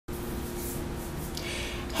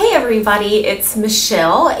everybody, it's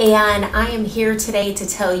Michelle, and I am here today to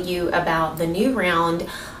tell you about the new round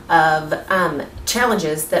of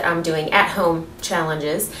challenges that I'm doing, at-home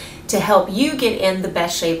challenges, to help you get in the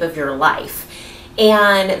best shape of your life.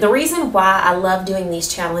 And the reason why I love doing these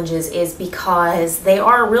challenges is because they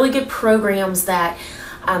are really good programs that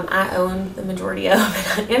I own the majority of,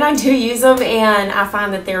 and I do use them, and I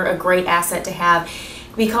find that they're a great asset to have.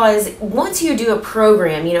 Because once you do a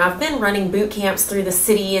program, I've been running boot camps through the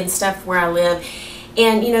city and stuff where I live,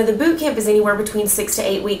 and the boot camp is anywhere between 6 to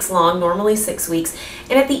 8 weeks long, normally 6 weeks.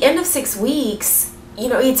 And at the end of 6 weeks,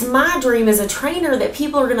 it's my dream as a trainer that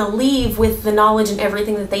people are going to leave with the knowledge and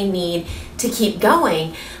everything that they need to keep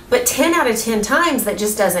going. But 10 out of 10 times that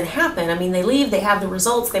just doesn't happen. I mean, they leave, they have the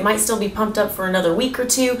results, they might still be pumped up for another week or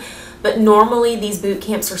two, but normally these boot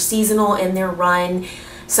camps are seasonal and they're run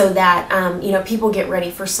so that people get ready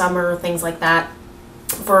for summer, things like that,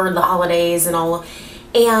 for the holidays and all.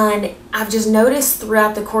 And I've just noticed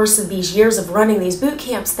throughout the course of these years of running these boot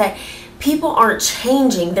camps that people aren't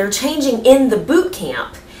changing. They're changing in the boot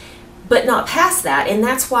camp, but not past that. And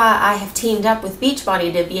that's why I have teamed up with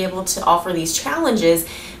Beachbody to be able to offer these challenges.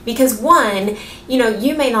 Because one,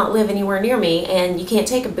 you may not live anywhere near me and you can't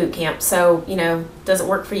take a boot camp, so it doesn't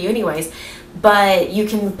work for you anyways. But you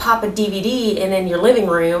can pop a DVD in your living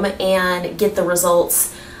room and get the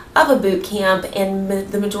results of a boot camp, and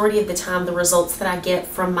the majority of the time the results that I get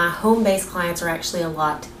from my home-based clients are actually a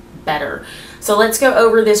lot better. So let's go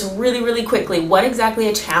over this really quickly, what exactly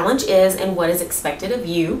a challenge is and what is expected of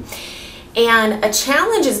you. And a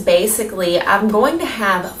challenge is basically, I'm going to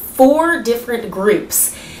have 4 different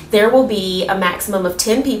groups. There will be a maximum of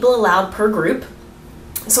 10 people allowed per group.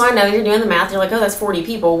 So I know you're doing the math, you're like, oh, that's 40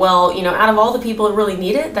 people. Well, out of all the people that really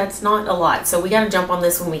need it, that's not a lot. So we got to jump on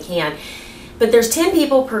this when we can. But there's 10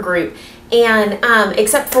 people per group. And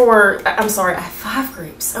except for, I'm sorry, I have 5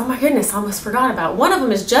 groups. Oh my goodness, I almost forgot about it. One of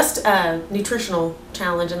them is just a nutritional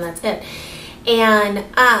challenge, and that's it. And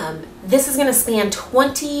this is going to span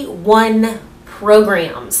 21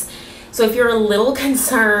 programs. So if you're a little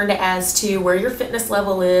concerned as to where your fitness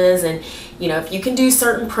level is and if you can do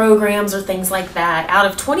certain programs or things like that, out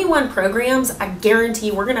of 21 programs, I guarantee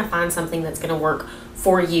we're going to find something that's going to work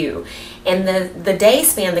for you. And the day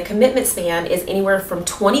span, the commitment span, is anywhere from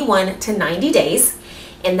 21 to 90 days.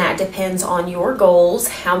 And that depends on your goals,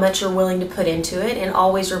 how much you're willing to put into it. And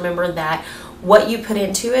always remember that what you put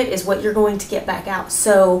into it is what you're going to get back out.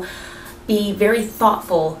 So be very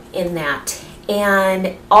thoughtful in that.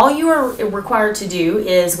 And all you are required to do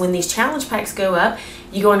is, when these challenge packs go up,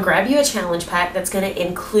 you go and grab you a challenge pack that's going to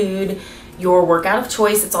include your workout of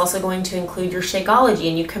choice. It's also going to include your Shakeology,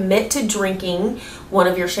 and you commit to drinking one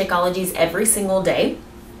of your Shakeologies every single day.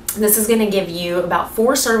 This is going to give you about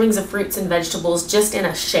 4 servings of fruits and vegetables just in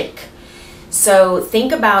a shake. So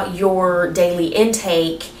think about your daily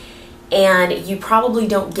intake, and you probably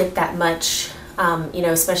don't get that much,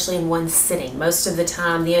 especially in one sitting. Most of the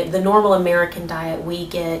time, the normal American diet, we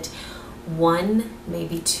get 1,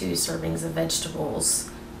 maybe 2 servings of vegetables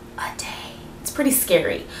a day. It's pretty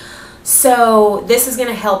scary. So this is going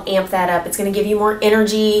to help amp that up. It's going to give you more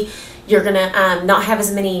energy. You're going to not have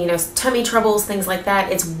as many, tummy troubles, things like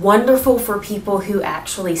that. It's wonderful for people who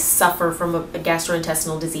actually suffer from a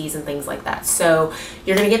gastrointestinal disease and things like that. So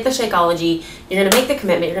you're going to get the Shakeology. You're going to make the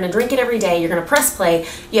commitment. You're going to drink it every day. You're going to press play.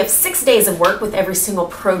 You have 6 days of work with every single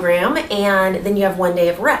program, and then you have 1 day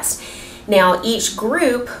of rest. Now, each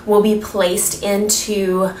group will be placed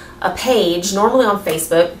into a page, normally on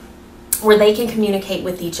Facebook, where they can communicate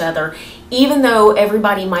with each other, even though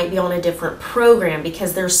everybody might be on a different program,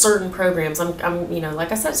 because there's certain programs.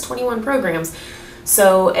 Like I said, it's 21 programs,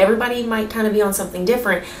 so everybody might kind of be on something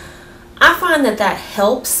different. I find that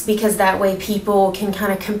helps, because that way people can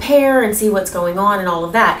kind of compare and see what's going on and all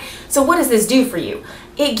of that. So what does this do for you?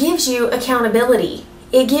 It gives you accountability.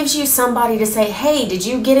 It gives you somebody to say, hey, did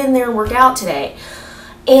you get in there and work out today?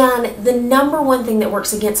 And the number one thing that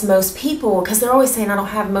works against most people, because they're always saying, I don't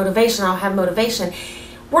have motivation.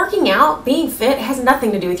 Working out, being fit, has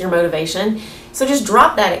nothing to do with your motivation. So just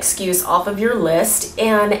drop that excuse off of your list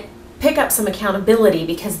and pick up some accountability,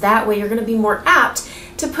 because that way you're going to be more apt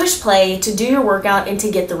to push play, to do your workout, and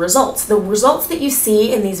to get the results. The results that you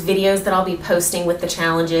see in these videos that I'll be posting with the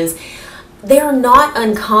challenges, they are not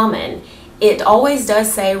uncommon. It always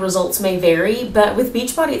does say results may vary, but with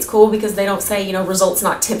Beachbody it's cool because they don't say, results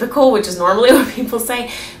not typical, which is normally what people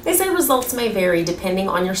say. They say results may vary depending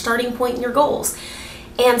on your starting point and your goals.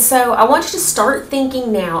 And so I want you to start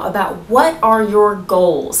thinking now about what are your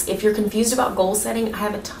goals. If you're confused about goal setting, I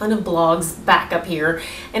have a ton of blogs back up here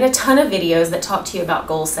and a ton of videos that talk to you about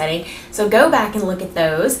goal setting. So go back and look at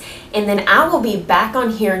those. And then I will be back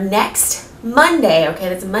on here next Monday, okay,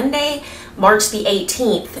 that's Monday, March the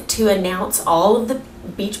 18th, to announce all of the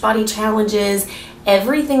Beachbody challenges,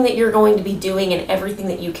 everything that you're going to be doing and everything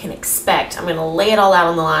that you can expect. I'm going to lay it all out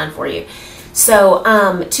on the line for you. So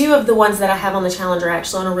 2 of the ones that I have on the challenge are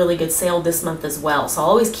actually on a really good sale this month as well. So I'll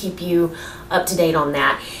always keep you up to date on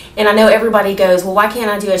that. And I know everybody goes, well, why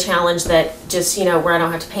can't I do a challenge that just, you know, where I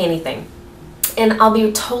don't have to pay anything? And I'll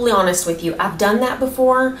be totally honest with you. I've done that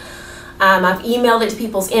before. I've emailed it to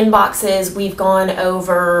people's inboxes. We've gone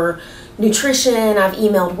over nutrition. I've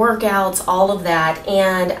emailed workouts, all of that.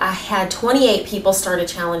 And I had 28 people start a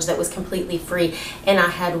challenge that was completely free. And I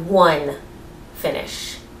had 1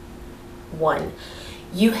 finish. 1.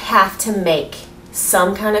 You have to make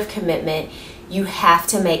some kind of commitment. You have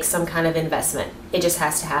to make some kind of investment. It just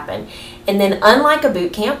has to happen. And then unlike a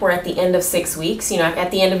boot camp where at the end of 6 weeks, you know,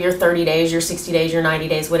 at the end of your 30 days, your 60 days, your 90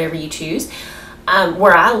 days, whatever you choose,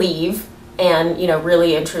 where I leave and, you know,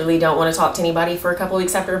 really and truly don't want to talk to anybody for a couple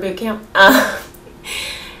weeks after a boot camp. As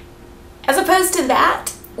opposed to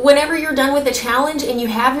that, whenever you're done with the challenge and you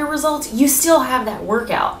have your results, you still have that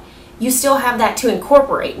workout. You still have that to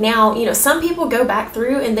incorporate. Now, you know, some people go back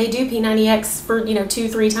through and they do P90X for, you know,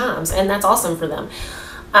 2-3 times, and that's awesome for them.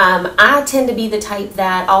 I tend to be the type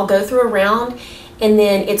that I'll go through a round and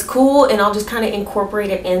then it's cool and I'll just kind of incorporate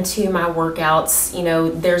it into my workouts. You know,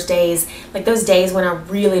 there's days, like those days when I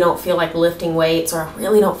really don't feel like lifting weights or I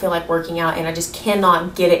really don't feel like working out and I just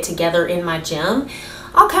cannot get it together in my gym.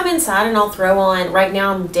 I'll come inside and I'll throw on, right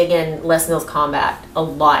now I'm digging Les Mills Combat a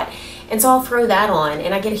lot. And so I'll throw that on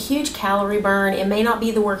and I get a huge calorie burn. It may not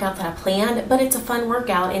be the workout that I planned, but it's a fun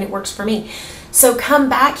workout and it works for me. So come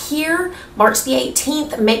back here March the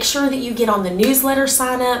 18th. Make sure that you get on the newsletter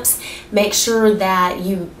signups. Make sure that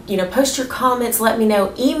you post your comments. Let me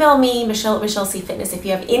know. Email me, Michelle at Michelle C Fitness, if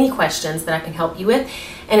you have any questions that I can help you with.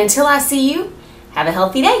 And until I see you, have a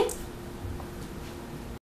healthy day.